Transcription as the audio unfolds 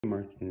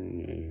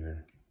Martin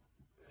here.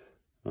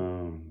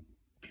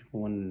 People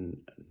wanted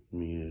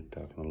me to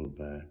talk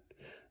about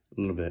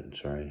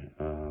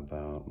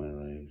my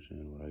legs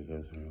and what I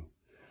go through.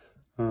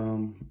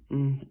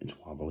 It's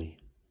wobbly.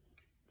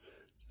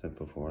 Said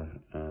before,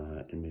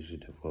 it makes it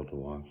difficult to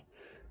walk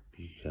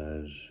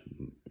because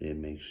my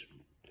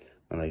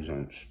legs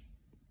aren't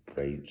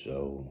straight,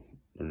 so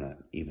they're not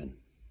even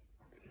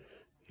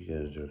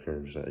because they're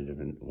curved slightly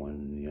different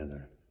one than the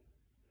other.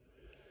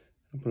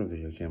 I'll put a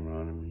video camera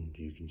on them and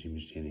you can see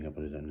me standing up.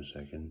 I'll do that in a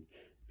second.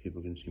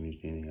 People can see me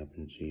standing up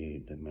and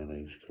see that my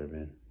legs curve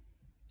in.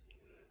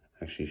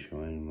 Actually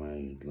showing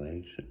my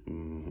legs, I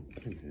can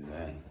do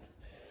that.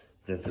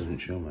 That doesn't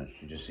show much,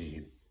 you just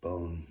see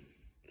bone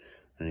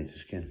underneath the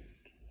skin.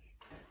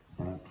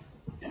 Right?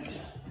 Yes.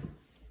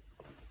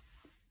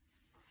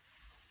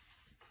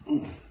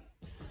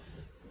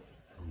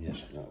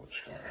 Yes, I know what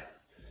scar.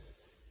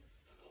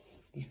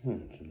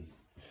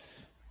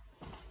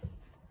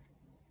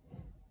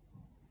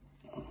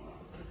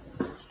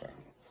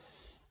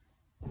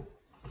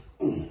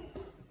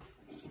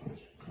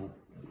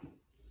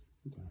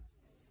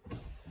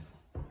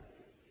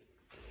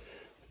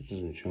 It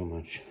doesn't show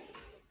much.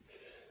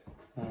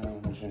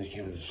 Let's turn the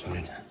camera to the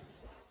side.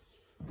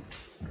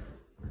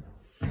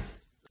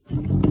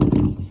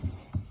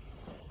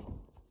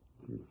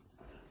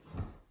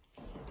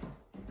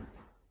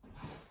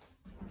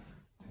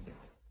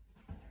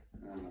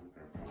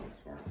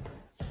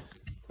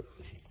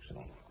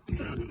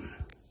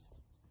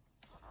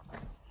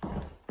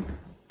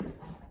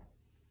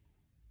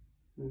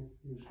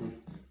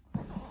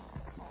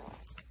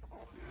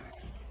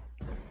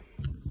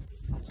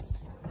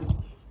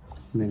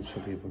 Maybe so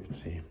people can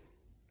see.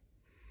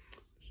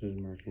 This is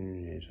Martin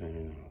Renee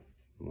signing off.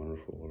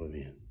 Wonderful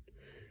Olivia.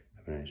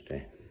 Have a nice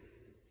day.